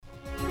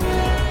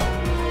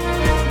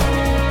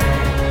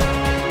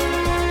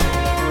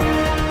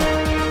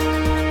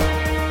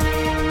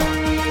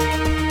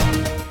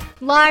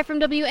Live from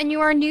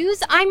WNUR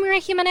News, I'm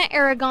Maria Jimena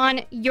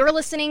Aragon. You're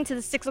listening to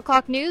the 6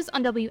 o'clock news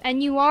on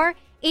WNUR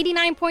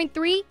 89.3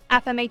 FM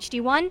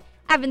HD1,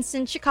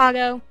 Evanston,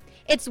 Chicago.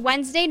 It's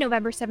Wednesday,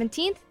 November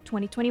 17th,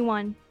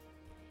 2021.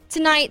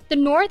 Tonight, the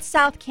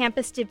North-South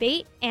campus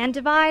debate and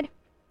divide,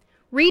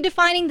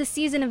 redefining the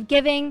season of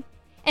giving,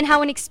 and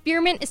how an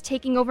experiment is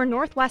taking over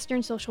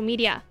Northwestern social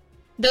media.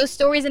 Those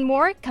stories and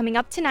more coming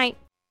up tonight.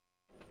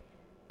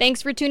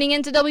 Thanks for tuning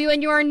in to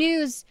WNUR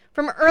News.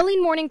 From early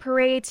morning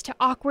parades to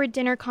awkward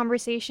dinner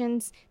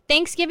conversations,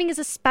 Thanksgiving is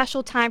a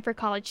special time for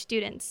college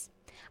students.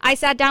 I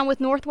sat down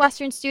with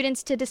Northwestern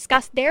students to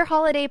discuss their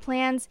holiday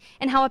plans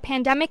and how a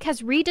pandemic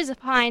has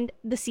redefined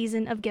the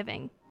season of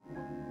giving.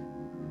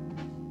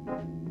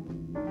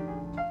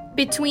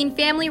 Between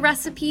family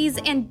recipes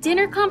and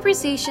dinner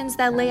conversations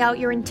that lay out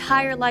your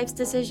entire life's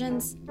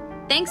decisions,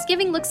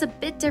 Thanksgiving looks a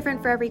bit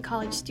different for every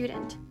college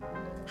student.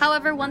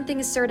 However, one thing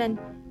is certain,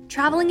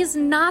 traveling is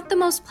not the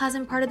most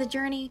pleasant part of the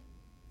journey.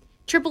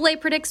 AAA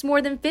predicts more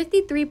than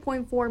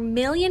 53.4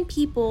 million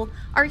people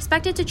are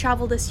expected to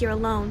travel this year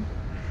alone,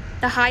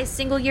 the highest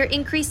single-year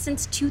increase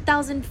since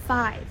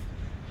 2005.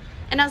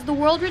 And as the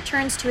world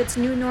returns to its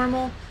new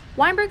normal,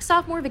 Weinberg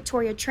sophomore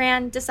Victoria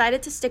Tran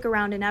decided to stick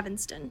around in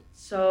Evanston.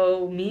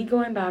 So me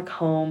going back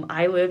home,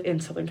 I live in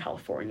Southern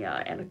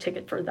California, and a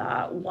ticket for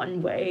that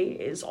one way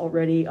is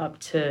already up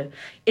to,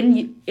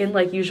 in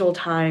like usual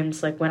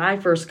times, like when I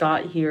first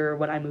got here,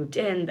 when I moved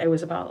in, it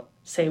was about,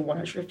 say,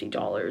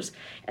 $150,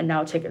 and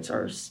now tickets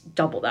are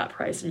double that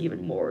price and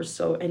even more,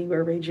 so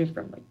anywhere ranging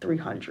from like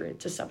 $300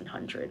 to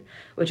 $700,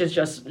 which is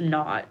just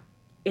not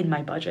in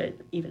my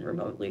budget even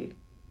remotely.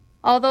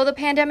 Although the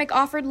pandemic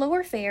offered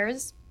lower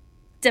fares,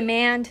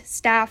 demand,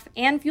 staff,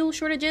 and fuel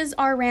shortages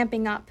are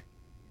ramping up,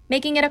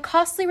 making it a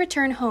costly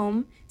return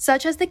home,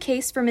 such as the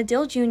case for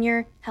Medill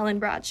Jr. Helen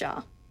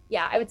Bradshaw.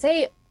 Yeah, I would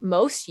say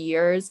most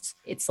years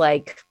it's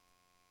like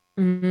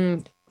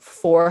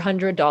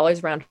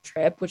 $400 round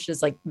trip, which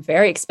is like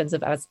very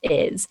expensive as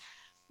is.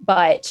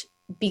 But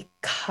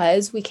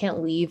because we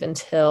can't leave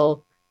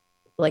until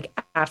like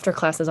after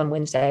classes on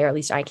Wednesday, or at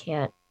least I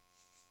can't,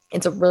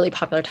 it's a really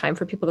popular time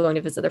for people going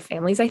to visit their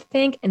families, I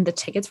think. And the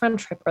tickets round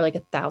trip are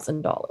like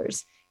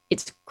 $1,000.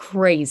 It's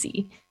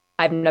crazy.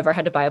 I've never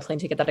had to buy a plane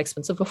ticket that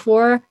expensive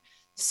before.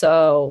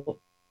 So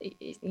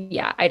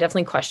yeah, I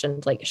definitely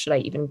questioned, like, should I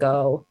even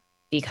go?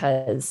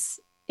 Because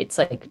it's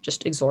like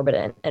just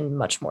exorbitant and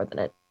much more than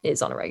it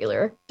is on a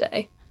regular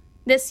day.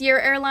 This year,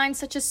 airlines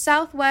such as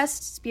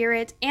Southwest,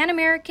 Spirit, and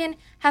American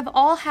have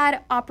all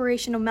had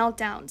operational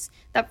meltdowns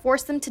that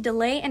forced them to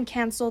delay and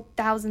cancel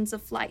thousands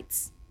of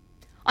flights.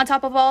 On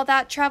top of all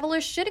that,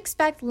 travelers should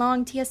expect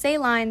long TSA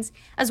lines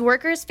as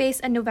workers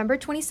face a November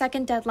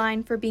 22nd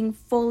deadline for being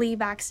fully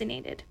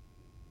vaccinated.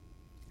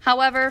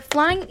 However,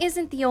 flying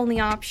isn't the only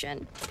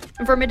option.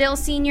 And for Medill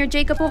senior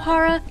Jacob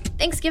O'Hara,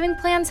 Thanksgiving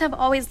plans have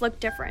always looked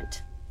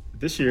different.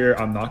 This year,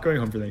 I'm not going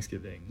home for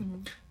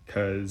Thanksgiving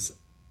because,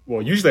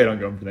 usually I don't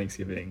go home for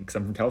Thanksgiving because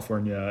I'm from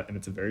California and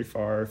it's a very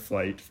far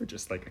flight for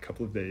just like a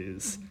couple of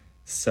days.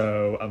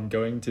 So I'm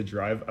going to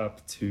drive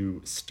up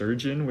to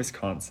Sturgeon,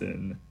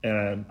 Wisconsin,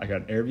 and I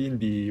got an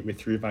Airbnb with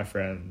 3 of my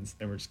friends,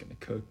 and we're just going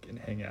to cook and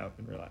hang out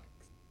and relax.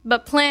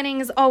 But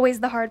planning is always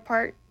the hard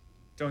part.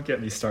 Don't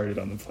get me started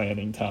on the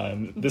planning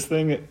time. This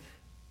thing,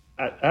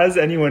 as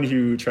anyone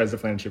who tries to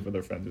plan a trip with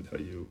their friends will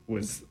tell you,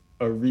 was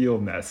a real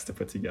mess to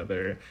put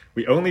together.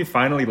 We only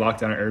finally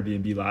locked down our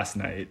Airbnb last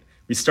night.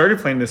 We started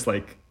planning this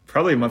like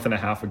probably a month and a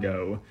half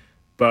ago,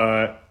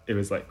 but it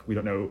was like, we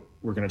don't know,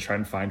 we're going to try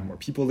and find more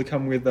people to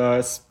come with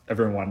us.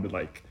 Everyone wanted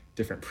like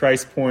different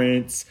price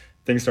points.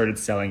 Things started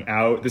selling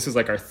out. This was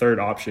like our third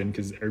option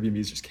because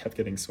Airbnbs just kept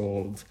getting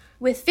sold.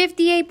 With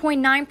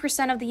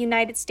 58.9% of the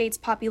United States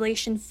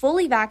population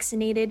fully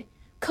vaccinated,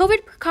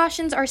 COVID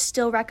precautions are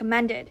still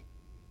recommended.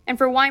 And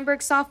for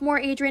Weinberg sophomore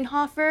Adrian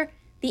Hoffer,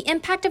 the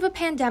impact of a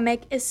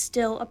pandemic is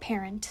still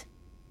apparent.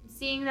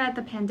 Seeing that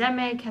the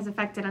pandemic has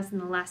affected us in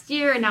the last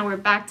year and now we're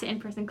back to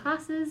in-person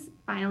classes,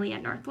 finally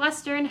at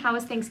Northwestern, how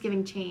has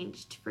Thanksgiving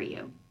changed for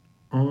you?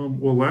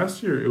 Well,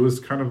 last year it was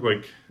kind of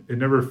like, it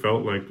never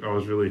felt like I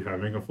was really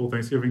having a full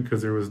Thanksgiving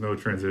because there was no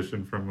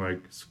transition from like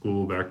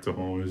school back to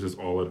home. It was just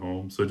all at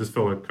home. So it just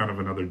felt like kind of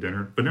another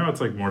dinner. But now it's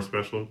like more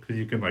special because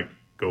you can like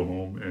go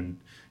home and,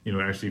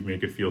 actually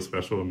make it feel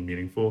special and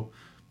meaningful.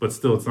 But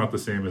still, it's not the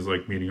same as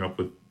like meeting up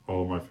with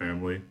all of my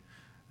family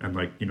and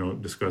like,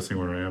 discussing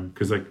where I am.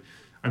 Because like,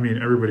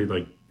 everybody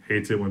like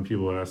hates it when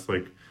people ask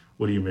like,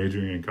 what are you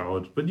majoring in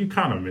college? But you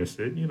kind of miss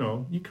it, you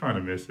kind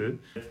of miss it.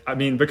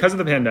 Because of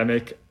the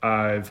pandemic,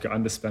 I've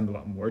gotten to spend a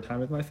lot more time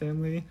with my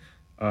family.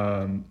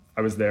 I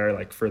was there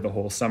like for the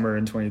whole summer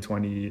in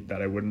 2020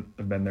 that I wouldn't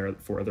have been there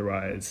for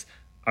otherwise.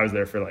 I was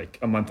there for like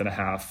a month and a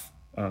half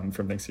from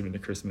Thanksgiving to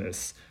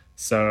Christmas.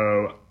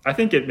 So I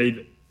think it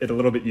made it a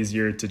little bit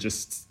easier to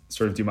just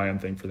sort of do my own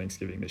thing for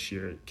Thanksgiving this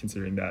year,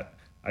 considering that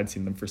I'd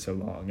seen them for so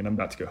long and I'm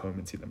about to go home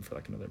and see them for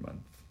like another month.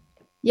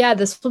 Yeah,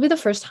 this will be the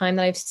first time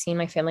that I've seen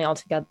my family all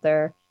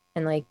together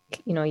in like,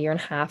 a year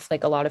and a half,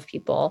 like a lot of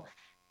people,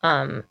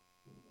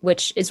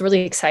 which is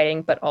really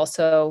exciting, but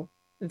also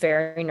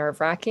very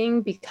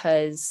nerve-wracking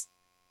because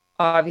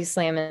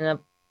obviously I'm in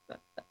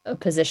a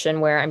position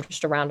where I'm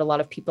just around a lot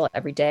of people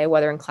every day,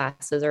 whether in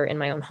classes or in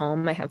my own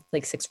home. I have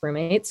like 6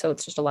 roommates, so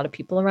it's just a lot of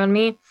people around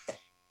me.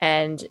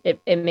 And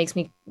it makes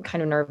me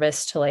kind of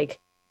nervous to like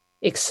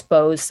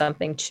expose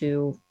something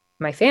to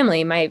my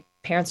family. My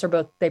parents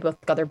they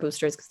both got their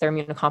boosters because they're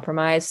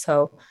immunocompromised.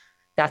 So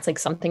that's like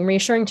something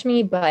reassuring to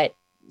me. But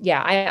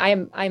yeah,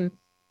 I'm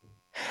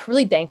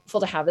really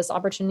thankful to have this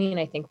opportunity. And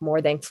I think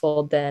more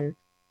thankful than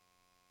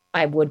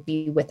I would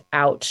be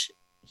without,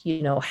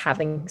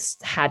 having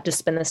had to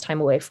spend this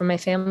time away from my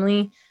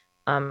family.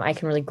 I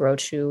can really grow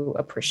to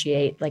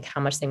appreciate like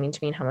how much they mean to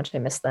me and how much I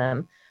miss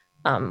them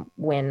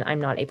when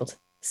I'm not able to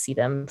see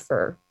them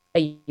for a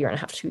year and a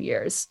half, 2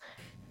 years.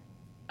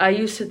 I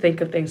used to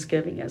think of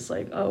Thanksgiving as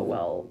like, oh,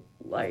 well,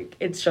 like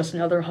it's just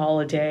another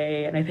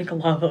holiday. And I think a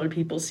lot of other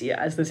people see it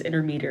as this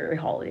intermediary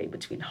holiday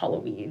between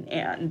Halloween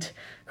and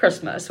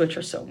Christmas, which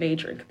are so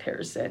major in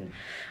comparison.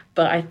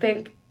 But I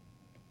think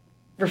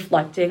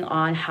reflecting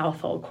on how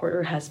fall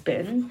quarter has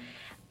been,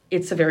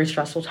 it's a very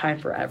stressful time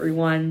for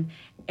everyone.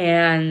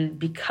 And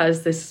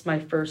because this is my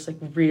first like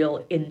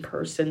real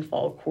in-person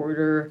fall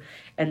quarter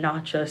and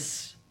not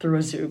just through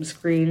a Zoom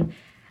screen,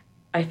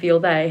 I feel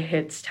that it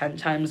hits 10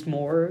 times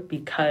more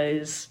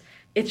because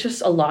it's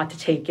just a lot to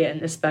take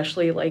in,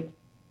 especially like,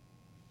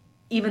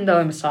 even though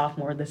I'm a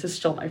sophomore, this is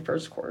still my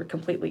first quarter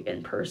completely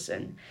in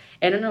person.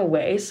 And in a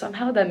way,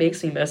 somehow that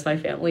makes me miss my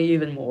family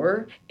even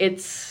more.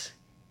 It's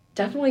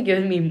definitely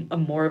given me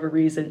more of a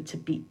reason to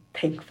be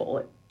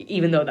thankful,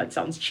 even though that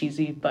sounds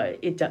cheesy, but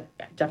it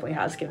definitely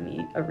has given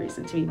me a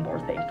reason to be more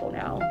thankful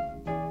now.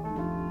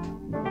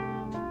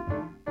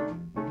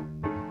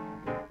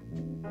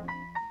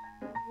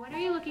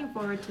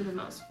 Forward to the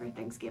most for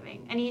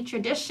Thanksgiving? Any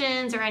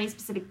traditions or any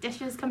specific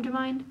dishes come to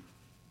mind?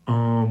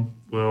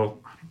 Well,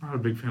 I'm not a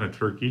big fan of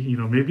turkey.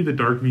 Maybe the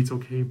dark meat's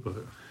okay, but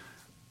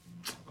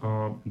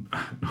no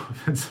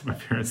offense to my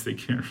parents, they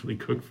can't really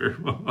cook very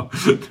well.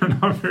 They're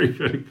not very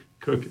good at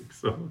cooking,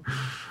 so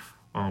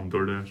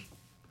DoorDash.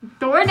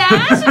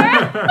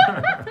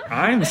 DoorDash?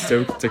 I'm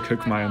stoked to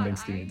cook my own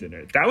Thanksgiving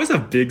dinner. That was a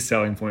big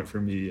selling point for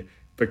me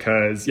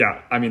because, the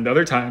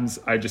other times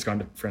I've just gone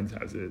to friends'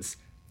 houses.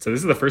 So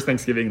this is the first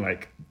Thanksgiving,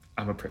 like,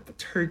 I'm gonna prep the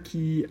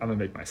turkey, I'm gonna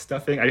make my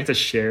stuffing. I get to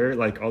share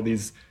like all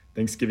these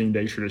Thanksgiving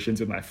Day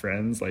traditions with my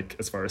friends, like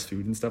as far as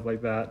food and stuff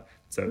like that.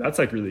 So that's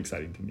like really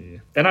exciting to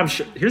me. And I'm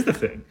sure, here's the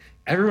thing,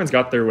 everyone's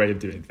got their way of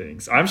doing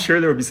things. I'm sure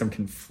there will be some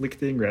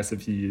conflicting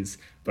recipes,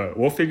 but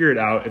we'll figure it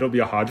out. It'll be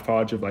a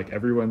hodgepodge of like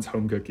everyone's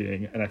home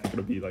cooking. And I think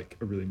it'll be like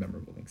a really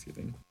memorable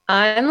Thanksgiving.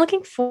 I'm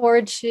looking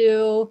forward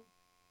to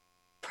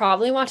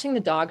probably watching the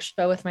dog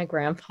show with my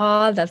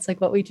grandpa. That's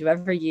like what we do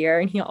every year.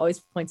 And he always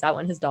points out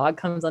when his dog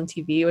comes on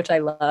TV, which I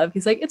love.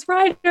 He's like, it's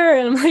Ryder.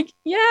 And I'm like,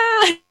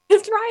 yeah,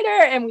 it's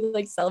Ryder. And we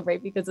like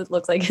celebrate because it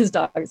looks like his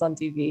dog is on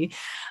TV.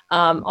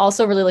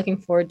 Also really looking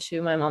forward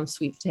to my mom's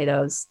sweet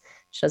potatoes.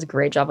 She does a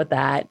great job with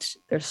that.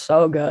 They're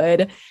so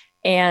good.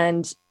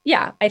 And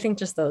yeah, I think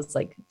just those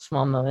like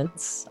small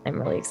moments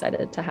I'm really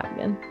excited to have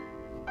again.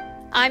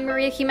 I'm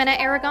Maria Jimena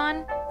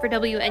Aragon for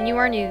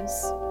WNUR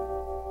News.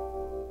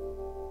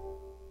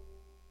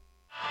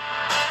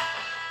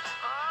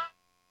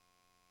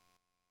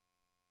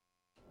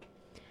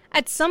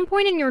 At some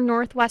point in your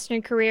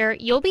Northwestern career,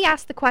 you'll be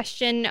asked the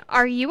question,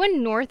 are you a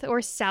North or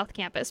South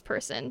Campus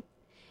person?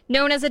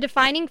 Known as a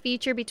defining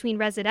feature between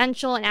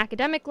residential and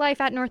academic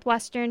life at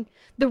Northwestern,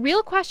 the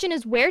real question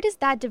is, where does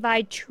that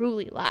divide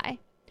truly lie?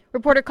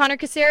 Reporter Connor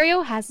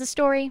Casario has the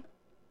story.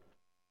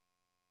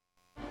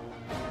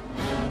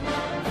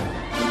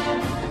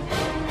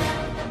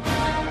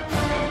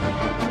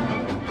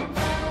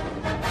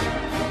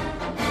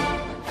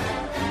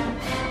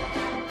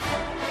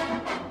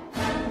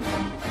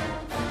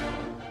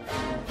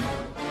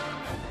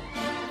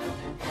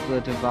 The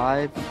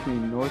divide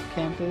between North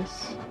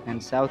Campus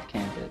and South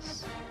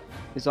Campus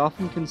is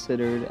often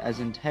considered as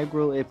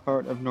integral a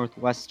part of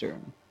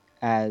Northwestern,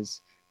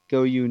 as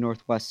Go You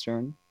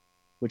Northwestern,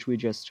 which we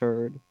just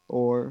heard,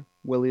 or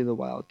Willie the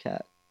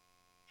Wildcat.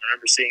 I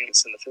remember seeing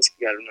this in the physics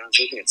guide when I was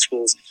looking at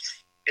schools.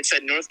 It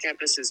said North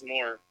Campus is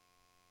more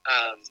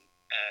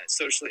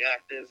socially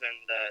active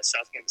and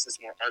South Campus is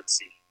more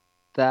artsy.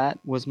 That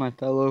was my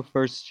fellow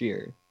first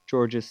year,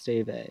 George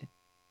Esteve.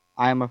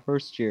 I am a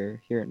first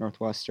year here at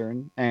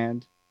Northwestern,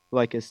 and,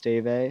 like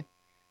Esteve,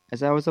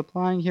 as I was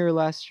applying here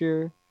last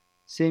year,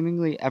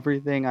 seemingly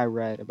everything I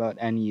read about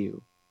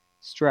NU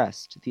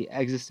stressed the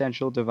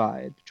existential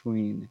divide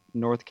between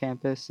North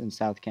Campus and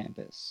South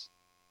Campus.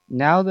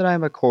 Now that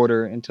I'm a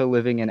quarter into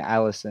living in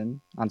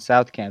Allison on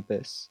South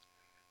Campus,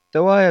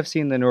 though I have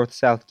seen the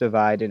North-South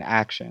divide in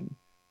action,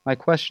 my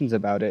questions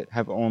about it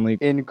have only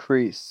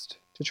increased.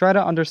 To try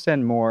to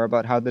understand more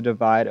about how the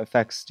divide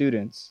affects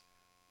students,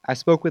 I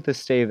spoke with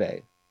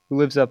Esteve, who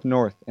lives up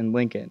north in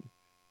Lincoln,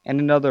 and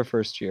another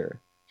first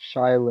year,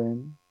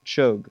 Shylin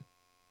Chug,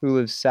 who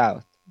lives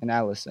south in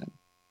Allison.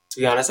 To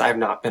be honest, I have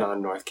not been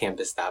on North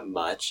Campus that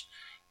much,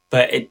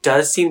 but it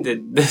does seem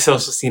that the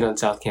social scene on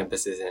South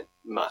Campus isn't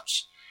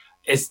much.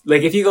 it's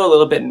like if you go a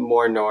little bit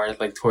more north,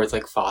 like towards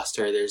like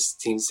Foster, there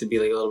seems to be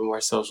like a little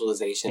more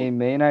socialization. A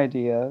main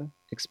idea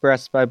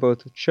expressed by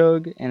both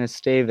Chug and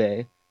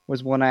Esteve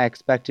was one I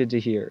expected to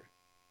hear,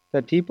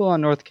 that people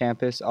on North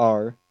Campus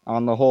are,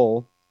 on the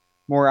whole,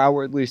 more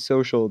outwardly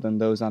social than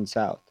those on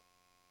South.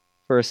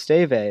 For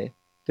Esteve,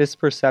 this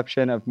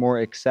perception of more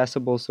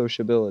accessible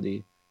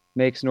sociability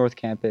makes North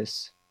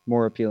Campus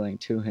more appealing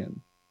to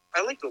him.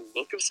 I like the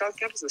look of South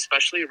Campus,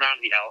 especially around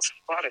the Allison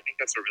plot. I think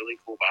that's a really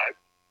cool vibe.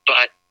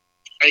 But,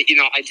 I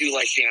do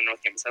like being on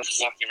North Campus. I was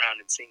walking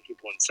around and seeing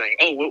people and saying,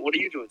 oh, what are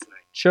you doing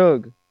tonight?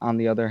 Chug, on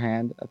the other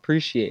hand,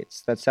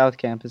 appreciates that South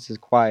Campus is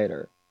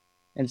quieter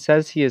and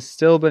says he has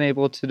still been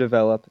able to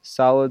develop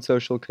solid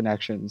social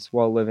connections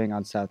while living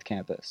on South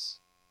Campus.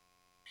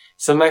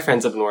 Some of my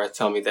friends up north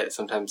tell me that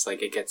sometimes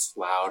like it gets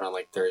loud on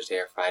like Thursday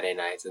or Friday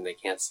nights and they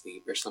can't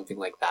sleep or something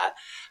like that.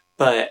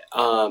 But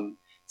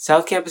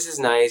South Campus is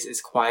nice,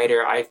 it's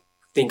quieter. I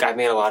think I've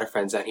made a lot of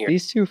friends out here.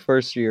 These two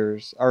first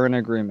years are in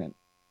agreement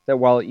that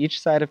while each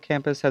side of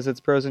campus has its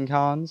pros and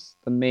cons,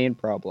 the main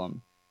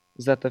problem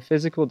is that the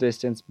physical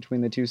distance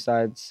between the two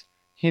sides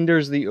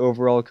hinders the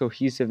overall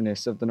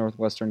cohesiveness of the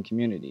Northwestern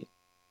community.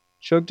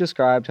 Chug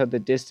described how the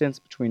distance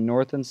between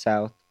North and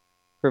South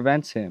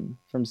prevents him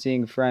from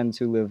seeing friends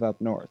who live up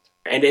north.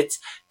 And it's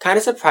kind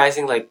of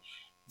surprising, like,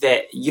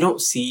 that you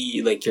don't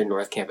see, like, your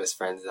North Campus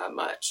friends that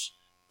much.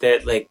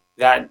 That, like,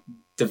 that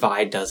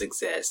divide does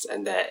exist,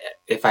 and that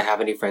if I have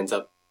any friends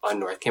up on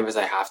North Campus,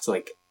 I have to,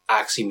 like,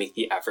 actually make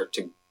the effort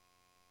to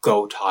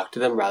go talk to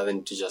them rather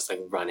than to just, like,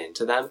 run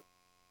into them.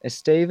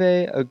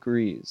 Esteve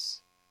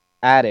agrees,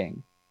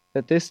 adding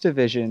that this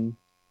division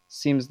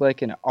seems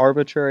like an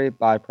arbitrary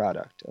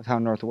byproduct of how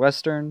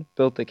Northwestern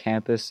built the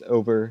campus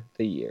over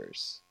the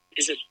years.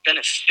 Is it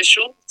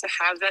beneficial to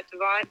have that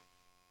divide?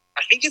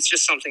 I think it's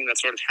just something that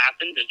sort of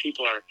happened and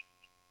people are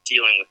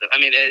dealing with it. I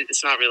mean,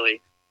 it's not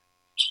really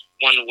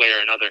one way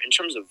or another. In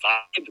terms of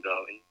vibe,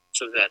 though, in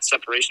terms of that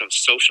separation of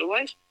social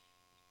life,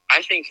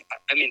 I think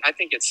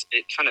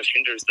it kind of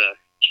hinders the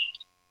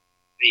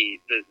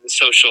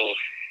social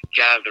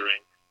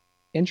gathering.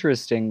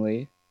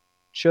 Interestingly,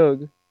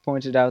 Chug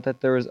pointed out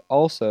that there is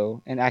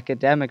also an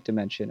academic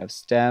dimension of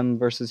STEM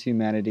versus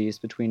humanities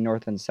between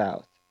North and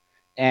South,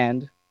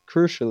 and,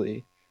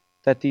 crucially,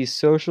 that these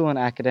social and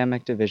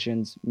academic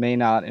divisions may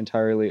not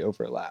entirely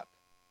overlap.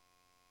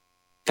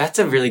 That's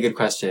a really good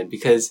question,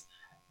 because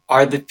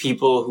are the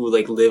people who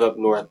like live up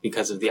north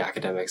because of the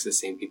academics the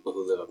same people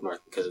who live up north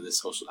because of the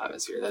social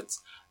atmosphere?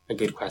 That's a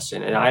good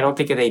question. And I don't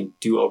think they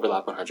do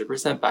overlap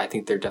 100%, but I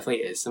think there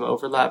definitely is some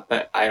overlap,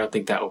 but I don't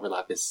think that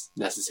overlap is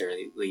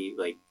necessarily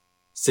like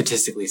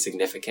statistically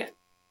significant.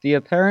 The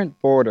apparent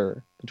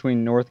border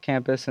between North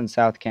Campus and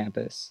South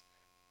Campus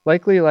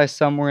likely lies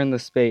somewhere in the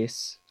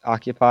space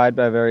occupied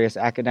by various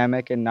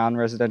academic and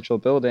non-residential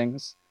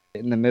buildings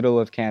in the middle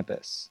of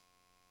campus.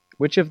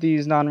 Which of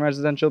these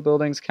non-residential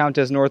buildings count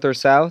as North or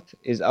South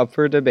is up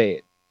for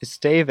debate.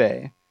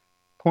 Esteve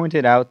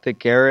pointed out the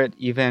Garrett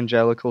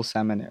Evangelical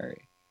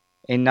Seminary,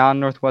 a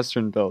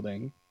non-Northwestern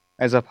building,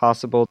 as a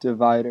possible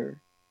divider.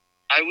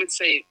 I would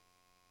say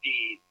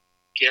the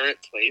Garrett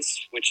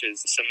Place, which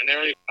is the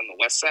seminary on the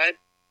west side,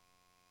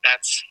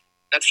 that's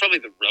probably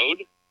the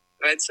road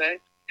that I'd say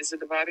is the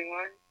dividing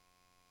line.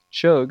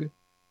 Chug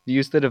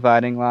views the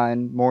dividing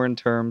line more in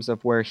terms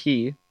of where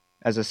he,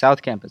 as a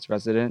South Campus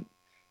resident,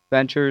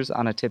 ventures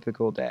on a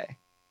typical day.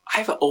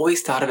 I've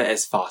always thought of it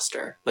as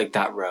Foster, like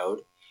that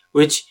road,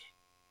 which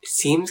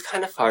seems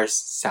kind of far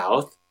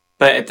south,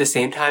 but at the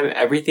same time,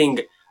 everything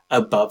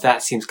above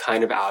that seems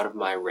kind of out of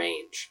my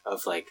range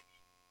of like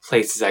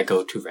places I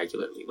go to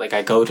regularly. Like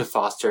I go to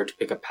Foster to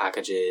pick up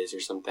packages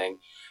or something.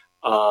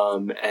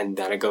 And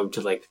then I go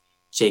to like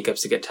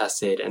Jacobs to get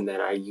tested. And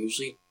then I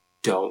usually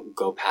don't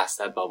go past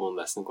that bubble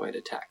unless I'm going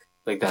to tech.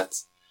 Like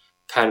that's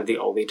kind of the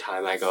only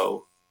time I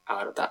go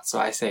out of that. So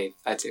I'd say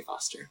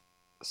Foster.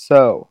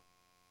 So,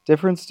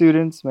 different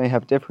students may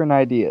have different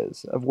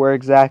ideas of where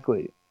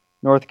exactly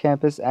North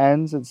Campus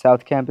ends and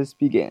South Campus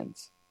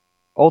begins.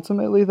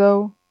 Ultimately,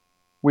 though,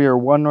 we are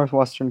one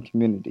Northwestern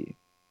community.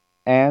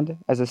 And,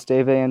 as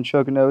Esteve and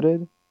Chug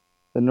noted,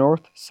 the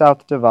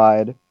North-South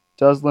divide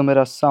does limit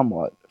us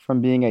somewhat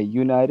from being a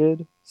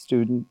united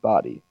student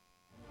body.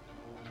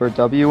 For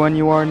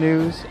WNUR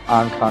News,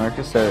 I'm Connor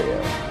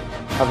Casario.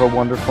 Have a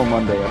wonderful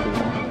Monday,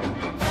 everyone.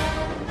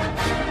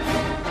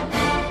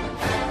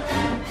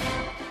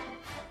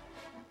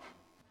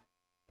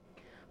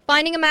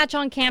 Finding a match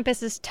on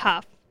campus is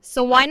tough,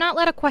 so why not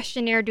let a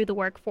questionnaire do the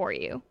work for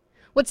you?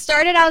 What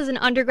started out as an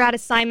undergrad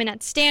assignment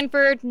at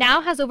Stanford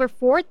now has over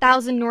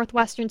 4,000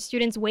 Northwestern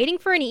students waiting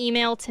for an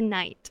email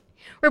tonight.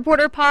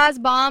 Reporter Paz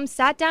Baum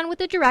sat down with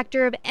the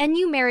director of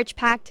NU Marriage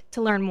Pact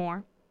to learn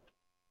more.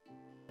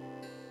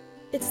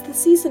 It's the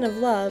season of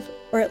love,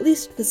 or at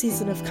least the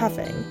season of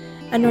cuffing,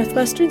 and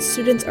Northwestern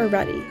students are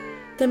ready.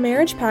 The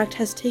Marriage Pact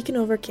has taken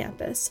over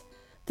campus.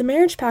 The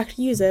Marriage Pact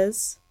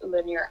uses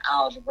linear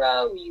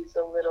algebra, we use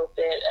a little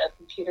bit of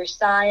computer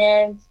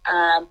science,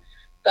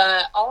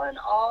 but all in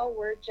all,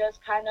 we're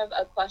just kind of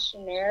a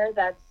questionnaire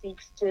that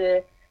seeks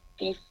to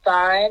be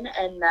fun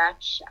and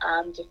match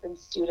different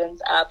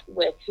students up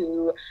with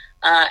who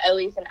at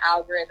least an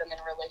algorithm in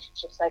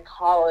relationship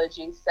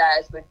psychology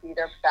says would be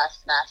their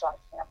best match on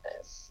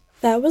campus.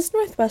 That was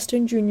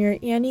Northwestern junior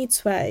Annie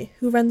Tsui,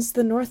 who runs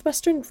the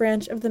Northwestern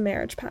branch of the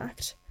Marriage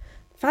Pact.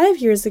 5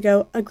 years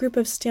ago, a group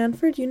of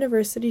Stanford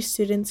University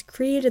students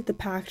created the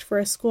pact for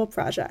a school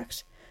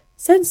project.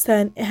 Since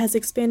then, it has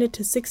expanded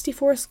to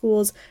 64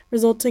 schools,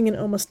 resulting in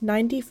almost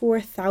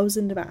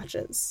 94,000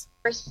 matches.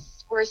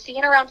 We're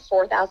seeing around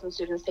 4,000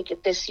 students take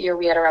it this year.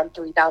 We had around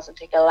 3,000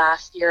 take it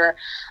last year.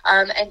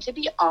 And to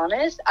be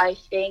honest, I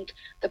think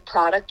the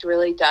product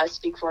really does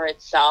speak for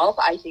itself.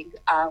 I think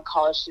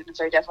college students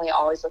are definitely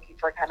always looking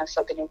for kind of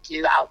something to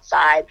do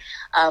outside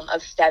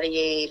of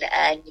studying.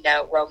 And,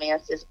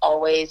 romance is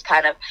always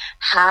kind of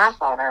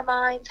half on our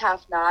minds,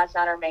 half not. It's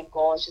not our main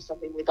goal. It's just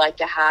something we'd like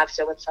to have.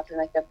 So when something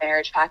like the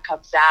Marriage Pact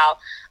comes out,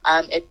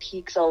 it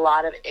piques a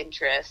lot of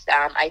interest.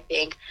 I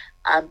think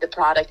the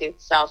product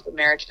itself, the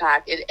Marriage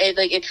Pact,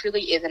 it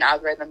truly is an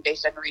algorithm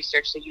based on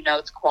research, so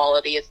it's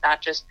quality. It's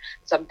not just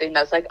something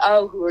that's like,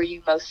 oh, who are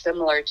you most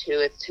similar to?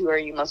 It's who are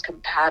you most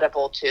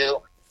compatible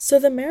to. So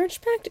the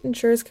Marriage Pact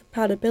ensures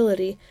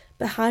compatibility,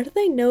 but how do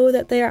they know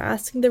that they are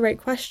asking the right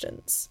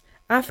questions?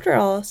 After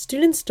all,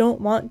 students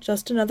don't want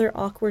just another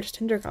awkward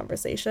Tinder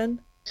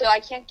conversation. So I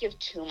can't give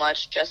too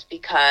much just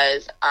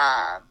because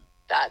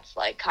that's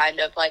kind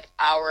of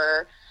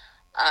our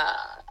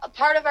a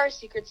part of our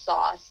secret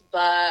sauce,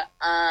 but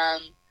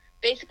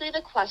basically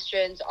the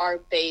questions are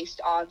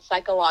based on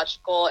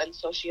psychological and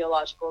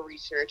sociological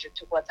research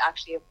into what's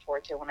actually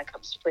important when it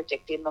comes to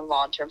predicting the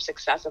long-term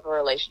success of a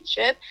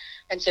relationship.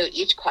 And so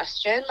each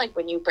question,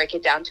 when you break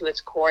it down to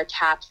its core,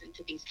 taps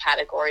into these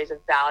categories of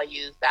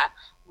values that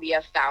we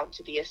have found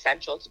to be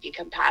essential to be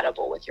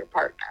compatible with your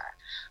partner.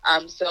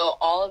 So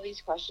all of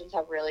these questions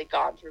have really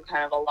gone through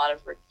kind of a lot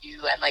of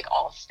review and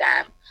all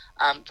stem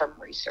from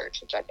research,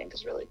 which I think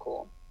is really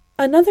cool.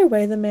 Another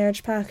way the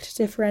Marriage Pact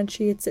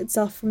differentiates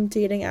itself from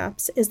dating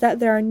apps is that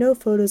there are no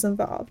photos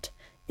involved.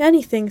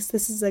 Yanni thinks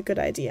this is a good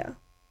idea.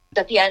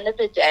 At the end of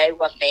the day,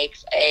 what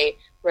makes a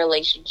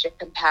relationship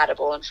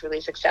compatible and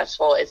truly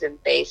successful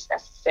isn't based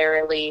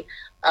necessarily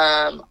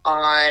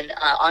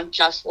on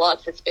just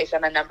looks. It's based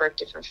on a number of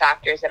different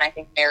factors, and I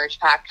think Marriage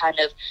Pact kind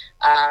of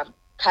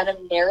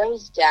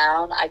narrows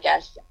down,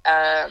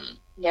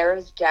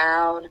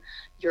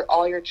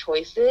 all your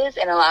choices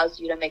and allows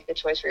you to make the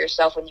choice for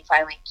yourself when you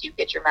finally do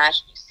get your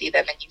match and you see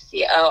them and you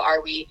see,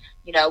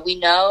 we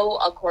know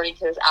according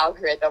to this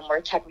algorithm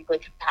we're technically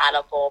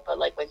compatible, but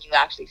when you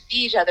actually see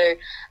each other,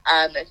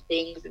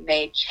 things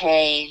may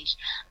change.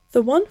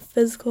 The one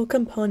physical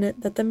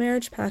component that the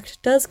Marriage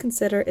Pact does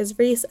consider is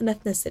race and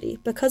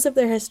ethnicity because of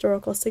their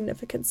historical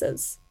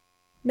significances.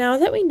 Now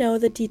that we know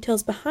the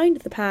details behind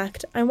the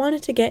pact, I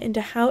wanted to get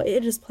into how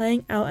it is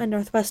playing out at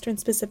Northwestern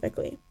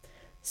specifically.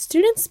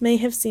 Students may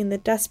have seen the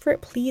desperate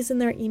pleas in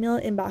their email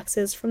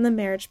inboxes from the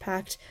Marriage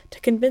Pact to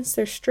convince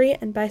their straight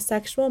and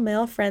bisexual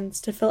male friends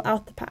to fill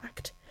out the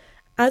pact.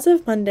 As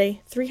of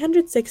Monday,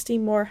 360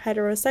 more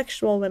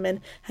heterosexual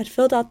women had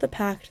filled out the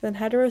pact than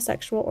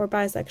heterosexual or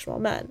bisexual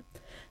men.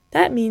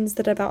 That means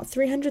that about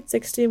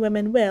 360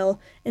 women will,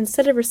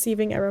 instead of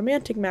receiving a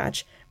romantic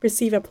match,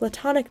 receive a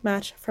platonic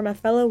match from a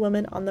fellow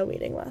woman on the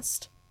waiting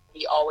list.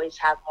 We always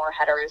have more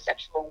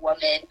heterosexual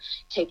women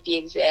take the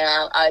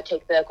exam,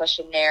 take the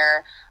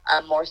questionnaire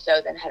more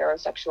so than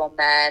heterosexual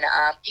men.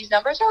 These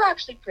numbers are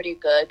actually pretty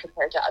good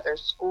compared to other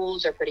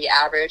schools. They're pretty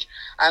average.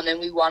 And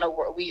we want to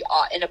work.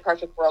 In a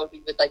perfect world,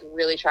 we would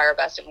really try our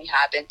best, and we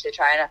have been, to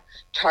try to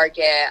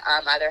target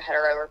either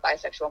hetero or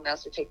bisexual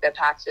males to take the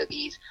pact so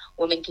these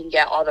women can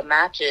get all the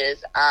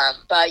matches.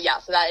 But yeah,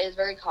 so that is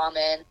very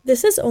common.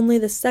 This is only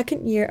the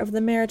second year of the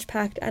Marriage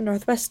Pact at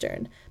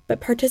Northwestern, but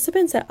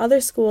participants at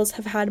other schools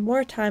have had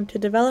more time to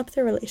develop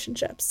their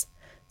relationships.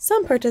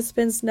 Some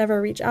participants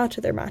never reach out to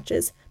their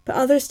matches, but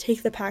others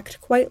take the pact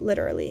quite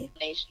literally.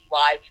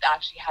 Nationwide, we've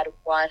actually had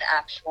one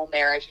actual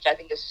marriage, which I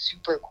think is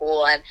super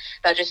cool, and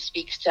that just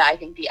speaks to, I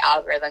think, the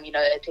algorithm.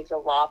 It takes a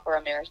lot for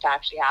a marriage to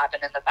actually happen,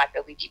 and the fact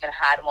that we've even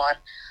had one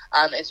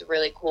is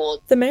really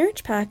cool. The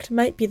Marriage Pact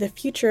might be the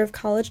future of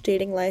college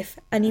dating life,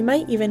 and you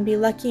might even be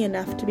lucky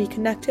enough to be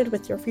connected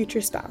with your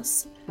future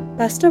spouse.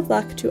 Best of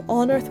luck to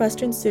all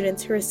Northwestern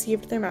students who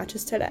received their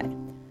matches today.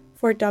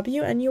 For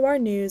WNUR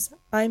News,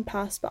 I'm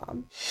Pass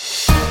Baum.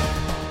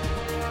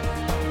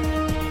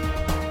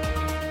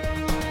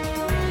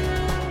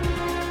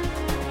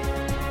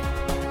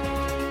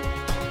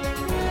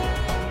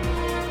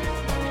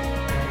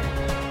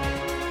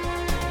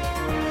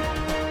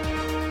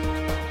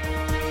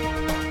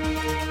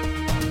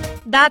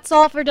 That's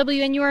all for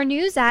WNUR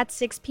News at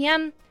 6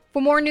 p.m.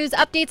 For more news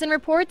updates and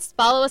reports,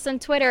 follow us on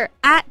Twitter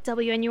at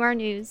WNUR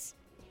News.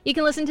 You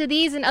can listen to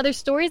these and other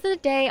stories of the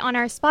day on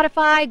our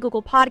Spotify,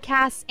 Google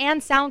Podcasts, and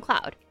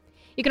SoundCloud.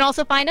 You can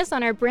also find us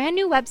on our brand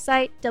new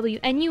website,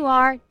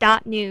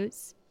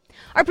 WNUR.news.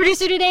 Our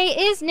producer today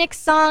is Nick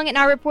Song, and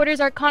our reporters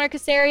are Connor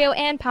Casario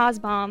and Paz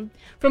Baum.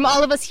 From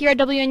all of us here at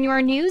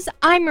WNUR News,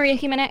 I'm Maria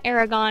Jimena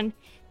Aragon.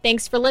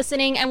 Thanks for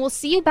listening, and we'll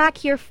see you back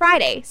here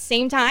Friday,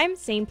 same time,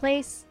 same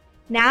place.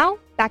 Now,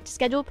 back to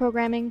scheduled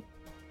programming.